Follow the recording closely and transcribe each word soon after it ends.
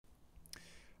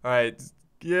All right,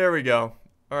 there we go.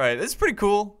 All right, this is pretty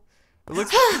cool. It looks.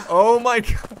 Oh my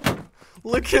god!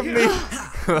 Look at me.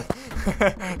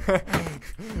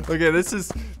 Okay, this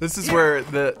is where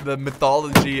the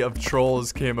mythology of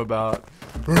trolls came about.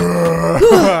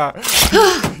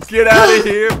 Get out of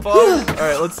here, punk! All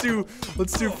right, let's do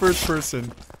first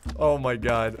person. Oh my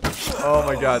god. Oh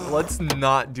my god. Let's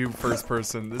not do first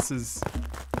person. This is.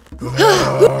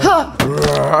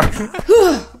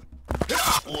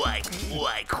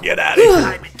 Get out of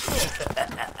here.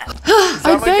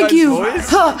 I beg you.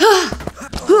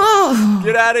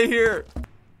 Get out of here.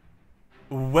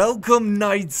 Welcome,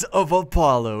 Knights of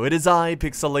Apollo. It is I,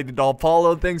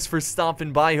 Pixelated-Apollo. Thanks for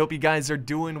stopping by. Hope you guys are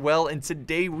doing well. And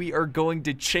today we are going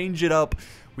to change it up.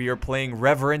 We are playing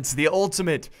Reverence, the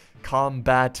ultimate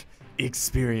combat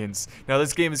experience. Now,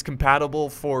 this game is compatible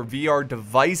for VR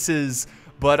devices,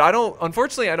 but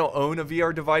unfortunately, I don't own a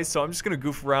VR device, so I'm just gonna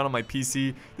goof around on my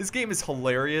PC. This game is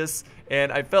hilarious,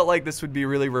 and I felt like this would be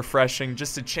really refreshing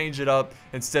just to change it up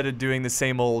instead of doing the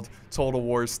same old Total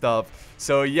War stuff.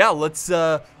 So yeah, let's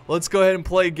go ahead and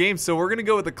play a game. So we're gonna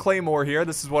go with the Claymore here.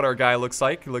 This is what our guy looks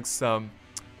like. He looks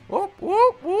whoop,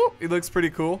 whoop, whoop. He looks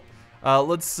pretty cool.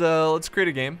 Let's create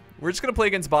a game. We're just gonna play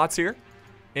against bots here,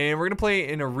 and we're gonna play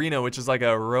in arena, which is like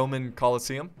a Roman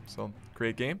Coliseum. So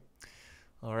create game.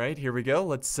 All right, here we go.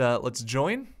 Let's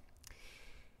join.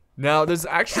 Now, there's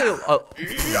actually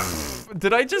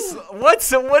did I just what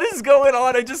is going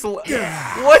on? I just what?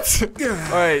 All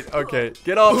right, okay.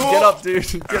 Get up, dude.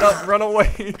 Get up, run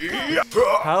away.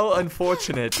 How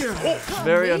unfortunate.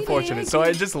 Very unfortunate. So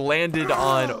I just landed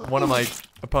on one of my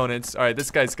opponents. All right,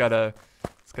 this guy's got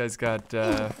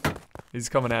he's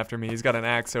coming after me. He's got an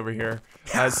axe over here.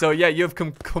 So yeah, you have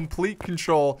complete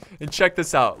control. And check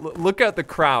this out. Look at the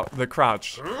crouch. Look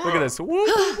at this. Woo,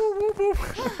 woo, woo, woo.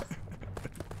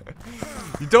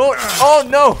 You don't. Oh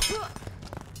no.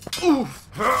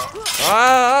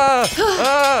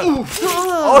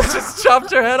 Oh, just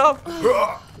chopped your head off.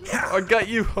 I got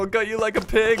you like a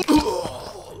pig.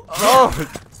 Oh.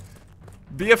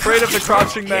 Be afraid of the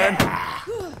crouching man.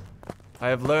 I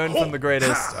have learned from the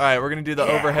greatest. All right, we're gonna do the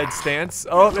overhead stance.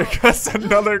 Oh, there goes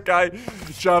another guy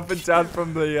jumping down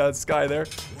from the sky there.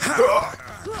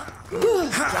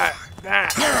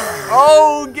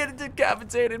 Oh, get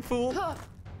decapitated, fool.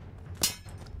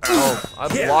 Oh, I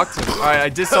blocked him. All right, I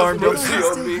disarmed him.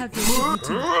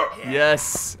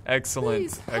 Yes,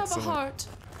 excellent, excellent.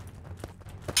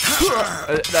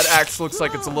 That axe looks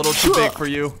like it's a little too big for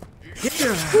you.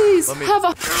 Please have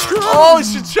a. Oh,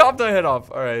 she chopped my head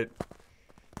off. All right.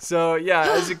 So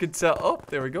yeah, as you can tell, oh,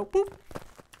 there we go. Boop.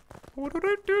 Looks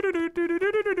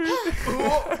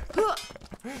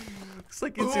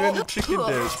like it's doing the chicken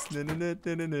dance.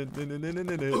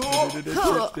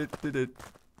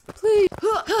 Please.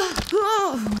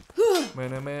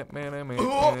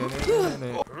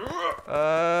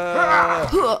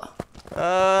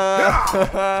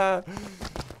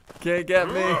 Can't get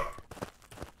me.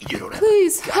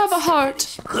 Please have a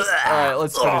heart. Alright,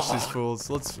 let's finish these fools.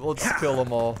 Let's kill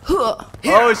them all.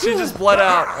 Oh, she just bled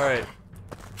out. Alright.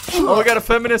 Oh, we got a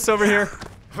feminist over here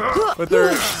with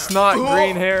her snot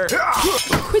green hair.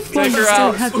 Take her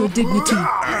out. Have your dignity.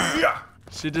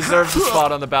 She deserves a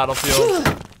spot on the battlefield.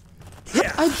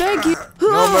 I beg you.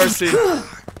 No mercy.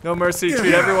 No mercy.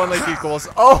 Treat everyone like equals.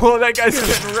 Oh, that guy's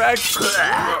getting wrecked.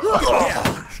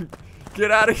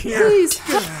 Get out of here. Please.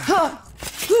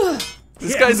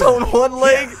 This guy's on one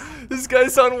leg. This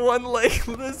guy's on one leg.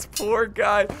 This poor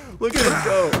guy. Look at him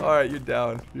go. All right, you're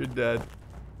down. You're dead.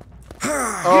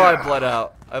 Oh, I bled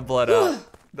out. I bled out.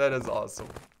 That is awesome.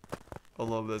 I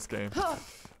love this game.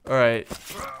 All right.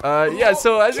 Yeah,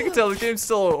 so as you can tell, the game's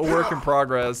still a work in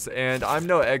progress, and I'm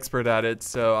no expert at it,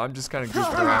 so I'm just kind of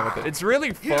goofing around with it. It's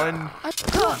really fun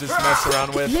to just mess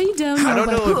around with. Lay down. I don't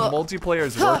know if multiplayer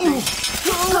is working.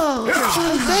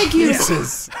 I beg you.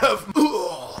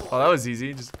 Oh, that was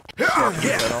easy. Just get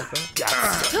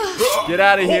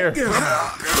out of here.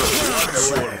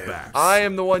 I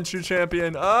am the one true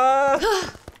champion.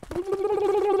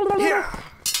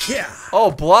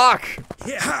 Oh, block.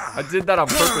 I did that on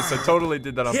purpose. I totally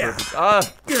did that on purpose.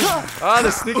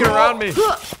 They're sneaking around me.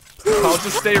 I'll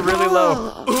just stay really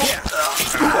low.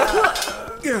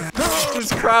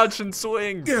 Just crouch and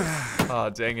swing. Oh,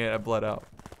 dang it. I bled out.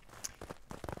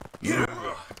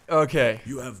 Okay.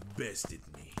 You have bested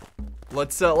me.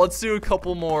 Let's do a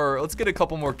couple more. Let's get a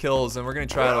couple more kills, and we're gonna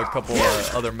try out a couple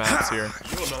other maps here.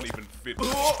 You're not even fit.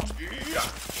 All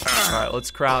right, let's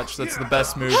crouch. That's the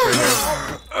best move right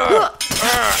here.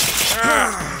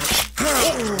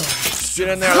 Get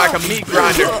in there like a meat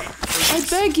grinder. I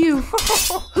beg you.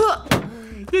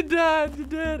 You're dead. You're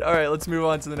dead. All right, let's move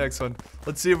on to the next one.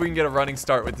 Let's see if we can get a running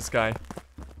start with this guy.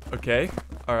 Okay.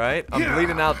 All right. I'm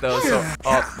bleeding out though. So,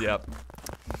 oh, yep.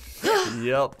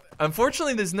 Yep.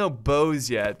 Unfortunately, there's no bows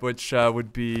yet, which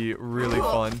would be really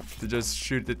fun to just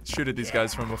shoot at these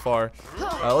guys from afar.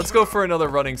 Let's go for another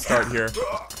running start here.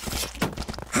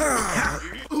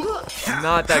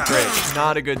 Not that great.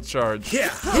 Not a good charge.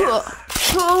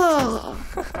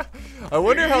 I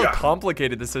wonder how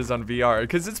complicated this is on VR,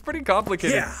 because it's pretty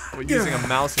complicated using a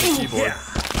mouse and a keyboard.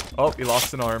 Oh, he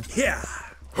lost an arm.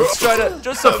 Let's try to,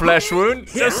 just a flesh wound.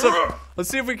 Let's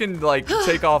see if we can, like,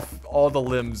 take off all the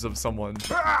limbs of someone.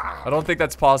 I don't think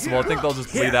that's possible. I think they'll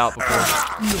just bleed out before.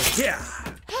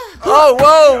 Oh,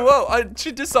 whoa.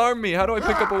 She disarmed me. How do I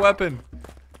pick up a weapon?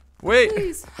 Wait.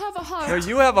 Please, have a heart. No,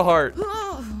 you have a heart.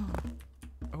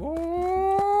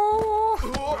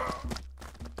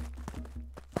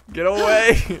 Get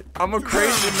away. I'm a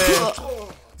crazy man.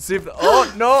 See if,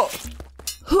 oh, no.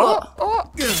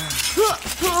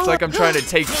 It's like I'm trying to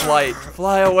take flight.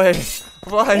 Fly away.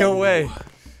 Fly away.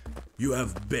 You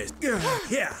have best.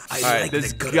 Alright,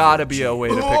 there's gotta be a way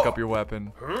to pick up your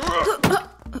weapon. You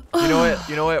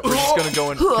know what? We're just gonna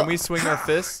go in. Can we swing our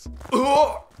fist?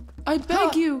 I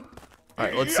beg you.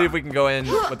 Alright, let's see if we can go in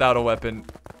without a weapon.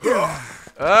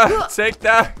 Take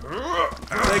that.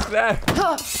 Take that.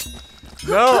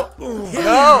 No.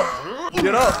 No.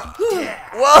 Get up.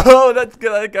 Whoa,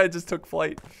 that guy just took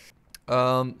flight.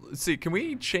 Let's see. Can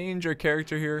we change our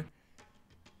character here?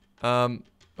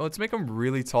 Let's make him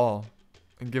really tall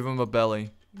and give him a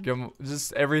belly. Give him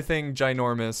just everything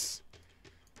ginormous.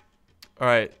 All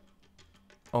right.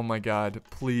 Oh my God.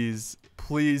 Please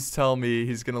tell me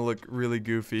he's gonna look really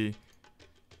goofy.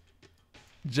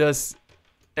 Just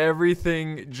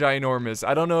everything ginormous.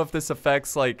 I don't know if this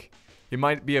affects, like, he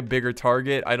might be a bigger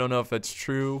target. I don't know if that's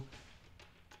true.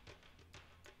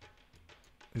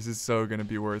 This is so gonna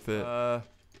be worth it.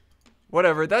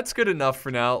 Whatever, that's good enough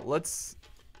for now. Let's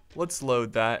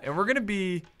load that. And we're gonna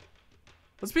be,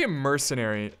 let's be a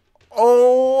mercenary.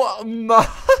 Oh my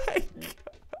God.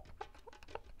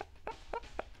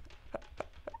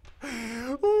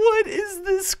 What is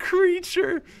this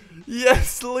creature?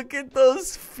 Yes, look at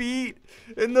those feet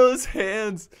and those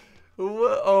hands.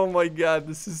 What? Oh my God,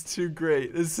 this is too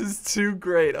great. This is too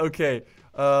great. Okay.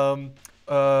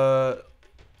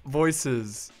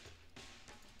 Voices.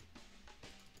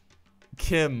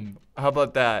 Kim. How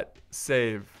about that?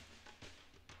 Save.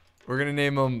 We're gonna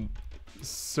name him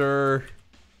Sir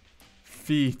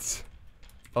Feet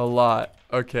a lot.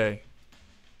 Okay.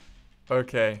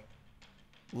 Okay.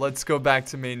 Let's go back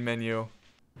to main menu.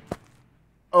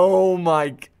 Oh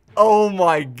my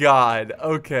God.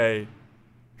 Okay.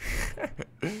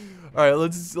 All right,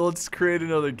 let's create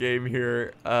another game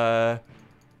here.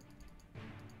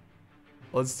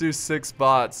 Let's do 6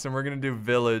 bots, and we're gonna do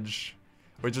village,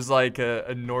 which is like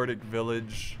a Nordic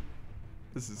village.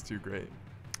 This is too great.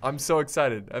 I'm so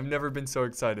excited. I've never been so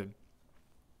excited.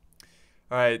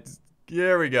 All right,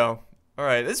 there we go. All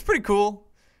right, this is pretty cool.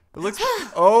 It looks.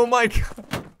 Oh my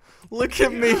God! Look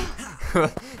at me.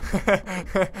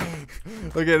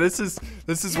 Okay, this is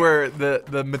where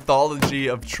the mythology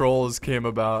of trolls came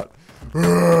about.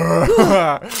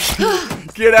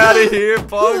 Get out of here,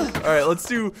 punk! All right, let's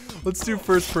do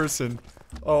first person.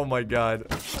 Oh my God!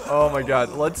 Oh my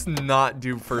God! Let's not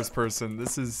do first person.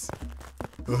 This is.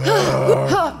 Get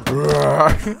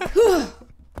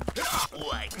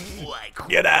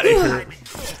out of here!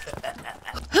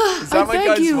 Is that my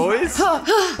guy's voice?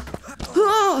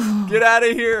 Get out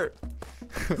of here!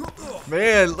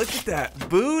 Man, look at that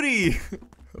booty!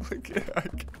 Look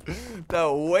at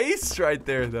that waist right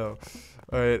there, though.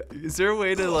 All right, is there a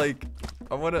way to, like?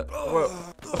 I wanna.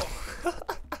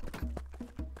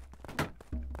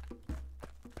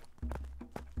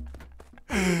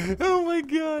 Oh my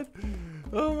God!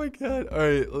 Oh my God! All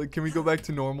right, can we go back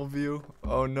to normal view?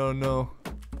 Oh no.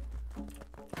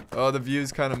 Oh, the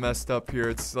view's kind of messed up here.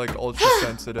 It's like ultra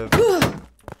sensitive.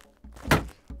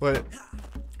 Wait.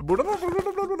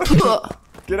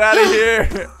 Get out of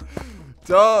here!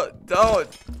 Don't!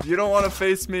 You don't want to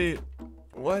face me.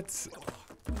 What? So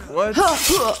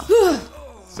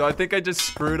I think I just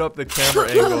screwed up the camera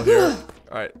angle here.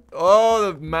 Alright.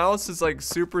 Oh, the mouse is like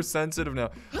super sensitive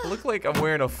now. I look like I'm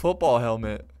wearing a football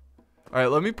helmet.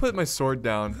 Alright, let me put my sword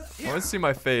down. I want to see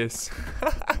my face.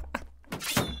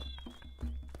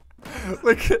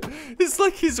 Look, it's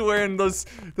like he's wearing those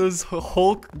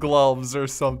Hulk gloves or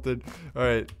something. All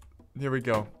right, here we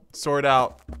go. Sword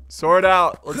out. Sword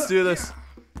out. Let's do this.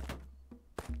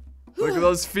 Look at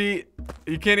those feet.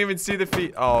 You can't even see the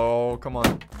feet. Oh, come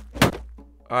on.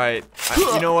 All right.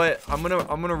 You know what? I'm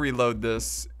gonna reload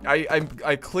this.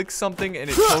 I clicked something and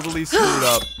it totally screwed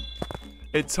up.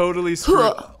 It totally screwed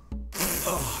up.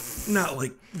 Not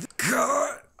like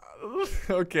God.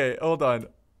 Okay, hold on.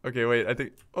 Okay, wait. I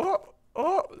think. Oh,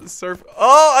 surf.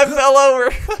 Oh, I fell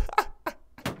over.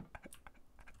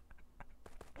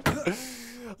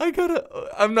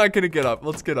 I'm not gonna get up.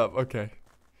 Let's get up. Okay.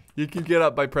 You can get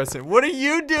up by pressing. What are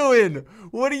you doing?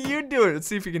 What are you doing? Let's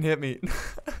see if you can hit me.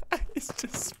 It's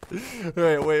just. All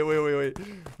right, wait.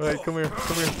 All right, come here.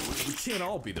 We can't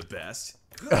all be the best.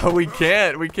 We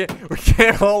can't. We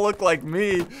can't all look like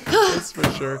me. That's for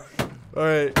sure. All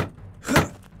right.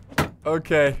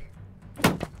 Okay.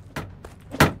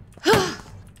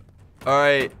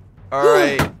 All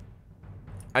right.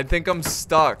 I think I'm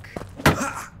stuck.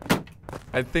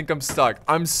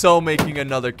 I'm so making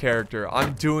another character.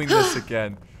 I'm doing this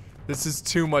again. This is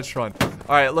too much fun.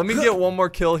 All right, let me get one more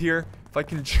kill here. If I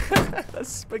can,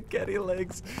 spaghetti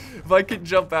legs. If I can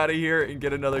jump out of here and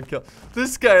get another kill.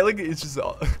 This guy, look, it's just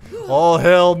all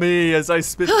hell me as I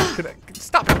spit.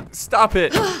 Stop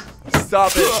it.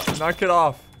 Knock it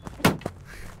off.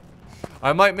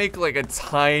 I might make like a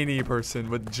tiny person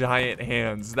with giant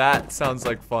hands. That sounds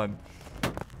like fun.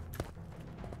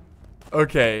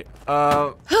 Okay,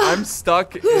 I'm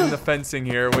stuck in the fencing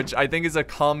here, which I think is a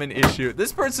common issue.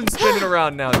 This person's spinning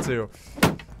around now too.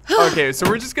 Okay, so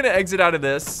we're just gonna exit out of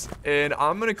this, and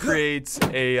I'm gonna create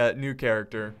a new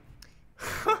character.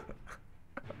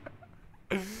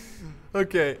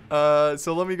 Okay,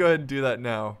 so let me go ahead and do that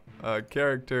now.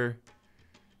 Character.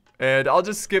 And I'll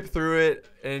just skip through it,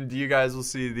 and you guys will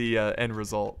see the end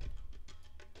result.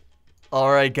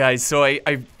 Alright guys, so I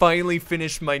finally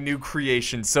finished my new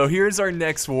creation. So here's our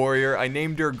next warrior. I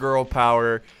named her Girl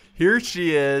Power. Here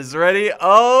she is. Ready?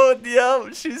 Oh, yeah,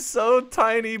 she's so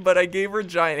tiny, but I gave her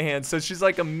giant hands. So she's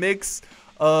like a mix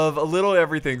of a little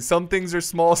everything. Some things are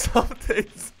small, some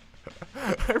things...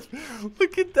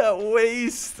 Look at that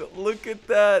waist. Look at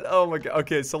that. Oh my god.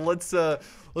 Okay, so let's go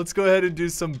ahead and do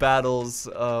some battles.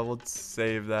 Let's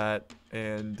save that.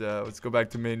 And let's go back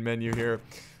to main menu here.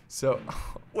 So...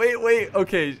 Wait,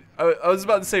 okay, I was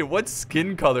about to say, what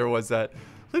skin color was that?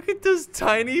 Look at those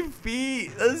tiny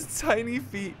feet,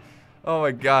 oh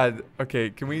my god. Okay,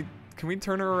 can we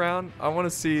turn her around? I want to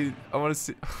see,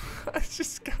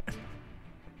 she's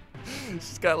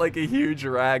got like a huge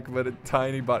rack, but a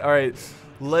tiny body. All right,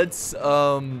 let's,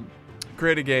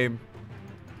 create a game.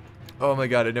 Oh my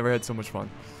god, I never had so much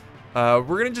fun.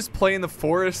 We're gonna just play in the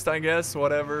forest, I guess,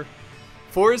 whatever.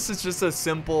 Forest is just a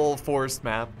simple forest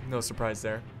map. No surprise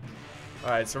there.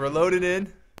 Alright, so we're loaded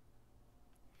in.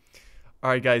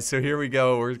 Alright guys, so here we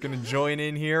go. We're gonna join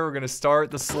in here. We're gonna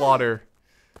start the slaughter.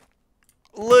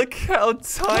 Look how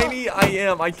tiny I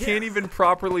am. I can't even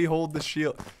properly hold the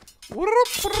shield.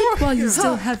 While you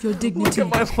still have your dignity.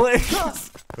 Look at my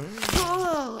legs.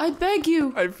 I beg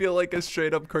you. I feel like a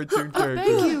straight up cartoon character. I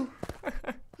beg you.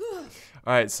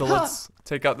 Alright, so let's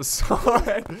take out the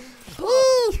sword.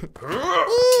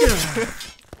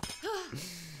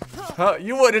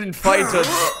 You wouldn't fight a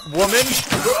woman.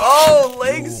 Oh,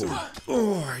 legs.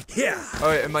 Yeah.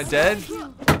 Alright, am I dead?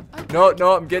 No,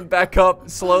 I'm getting back up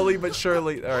slowly but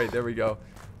surely. Alright, there we go.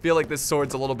 Feel like this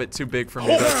sword's a little bit too big for me,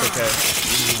 but that's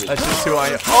okay. That's just who I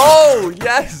am. Oh,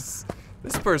 yes.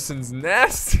 This person's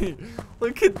nasty.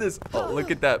 Look at this. Oh, look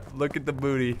at that. Look at the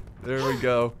booty. There we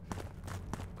go.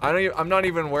 I'm not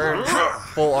even wearing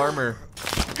full armor.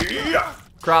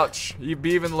 Crouch. You'd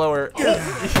be even lower.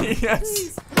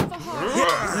 Yes.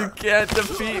 You can't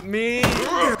defeat me.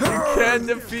 You can't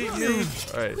defeat me.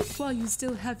 All right. While you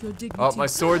still have your dignity. Oh, my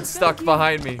sword's stuck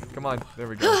behind me. Come on. There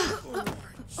we go.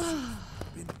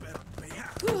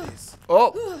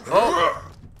 Oh.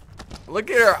 Look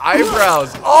at her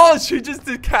eyebrows. Oh, she just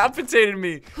decapitated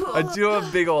me. I do have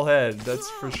a big ol' head. That's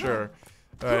for sure.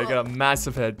 All right, I got a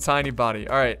massive head, tiny body.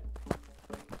 All right.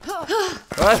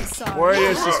 What?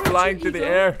 Warriors just flying through the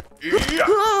air.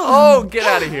 Oh, get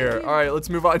out of here. All right, let's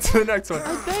move on to the next one.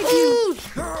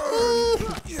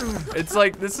 It's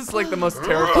like, this is like the most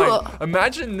terrifying.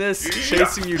 Imagine this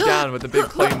chasing you down with a big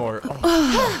claymore. Oh.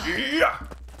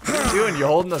 What are you doing? You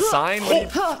holding a sign?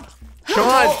 Come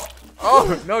on.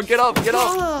 Oh, no, get up, get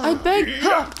up. I beg.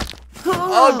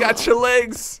 Oh, got your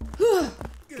legs.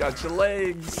 Got your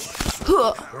legs.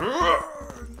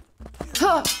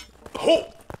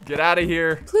 Get out of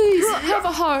here. Please, have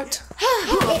a heart.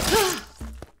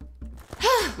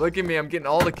 Look at me, I'm getting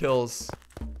all the kills.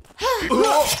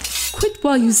 Quit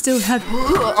while you still have...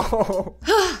 Oh.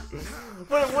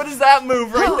 What is that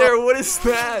move right there? What is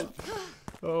that?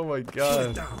 Oh my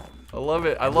god. I love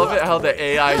it. I love it how the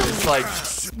AI just like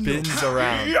spins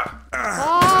around.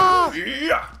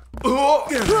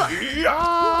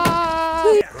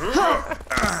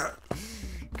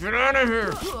 Get out of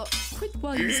here. Quit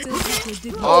while you still have your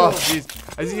dignity. Oh,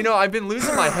 jeez. You know, I've been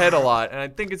losing my head a lot, and I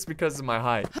think it's because of my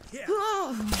height.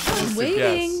 I'm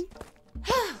waiting.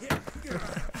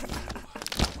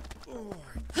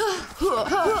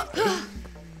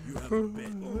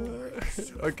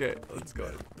 Okay, let's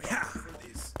go.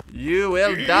 You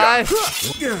will die.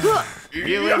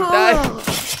 You will die.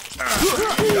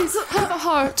 Please, have a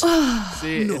heart.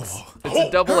 See, it's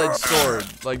a double-edged sword.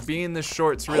 Like, being this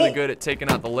short's really good at taking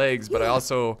out the legs, but I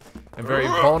also am very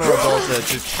vulnerable to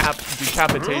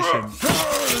decapitation.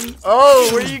 Oh,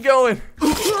 where are you going?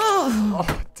 Oh,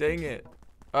 dang it.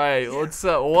 Alright, let's,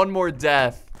 one more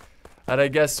death. And I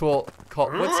guess we'll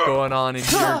call, what's going on in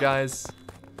here, guys?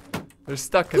 They're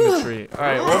stuck in the tree.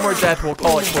 Alright, one more death, we'll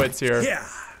call it quits here.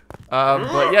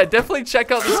 But yeah, definitely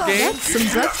check out this game. Some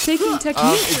breathtaking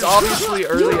techniques. It's obviously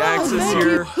early access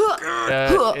here,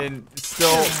 and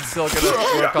still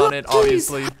gonna work on it,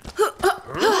 obviously.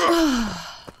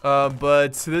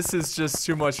 But this is just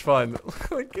too much fun.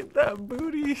 Look at that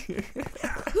booty.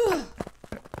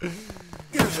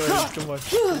 Come on.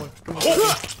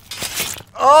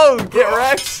 Oh, get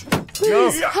wrecked.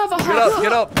 Please, have a heart.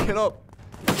 Get up.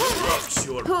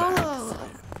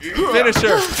 Finish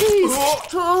her. Please.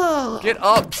 Get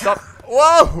up. Stop.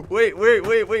 Whoa. Wait.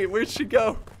 Where'd she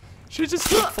go? She just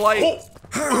took flight.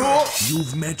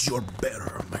 You've met your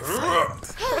better, my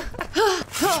friend.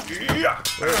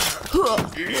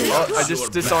 Oh, I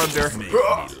just disarmed her.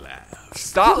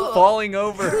 Stop falling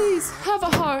over. Please, have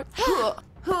a heart.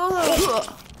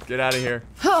 Get out of here.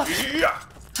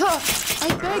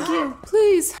 I beg you,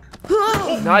 please.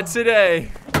 Not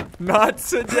today. Not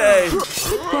today.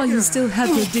 While you still have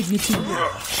your dignity.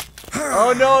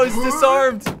 Oh no, it's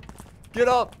disarmed. Get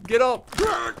up.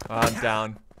 I'm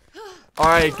down.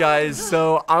 Alright guys,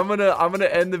 so I'm gonna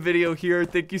end the video here.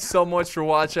 Thank you so much for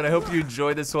watching. I hope you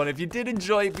enjoyed this one. If you did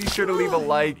enjoy it, be sure to leave a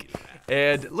like.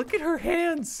 And look at her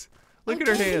hands. Look at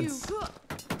her hands.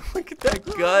 Look at that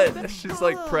gut. She's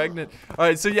like pregnant.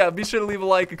 Alright, so yeah, be sure to leave a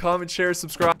like, a comment, share,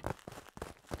 subscribe.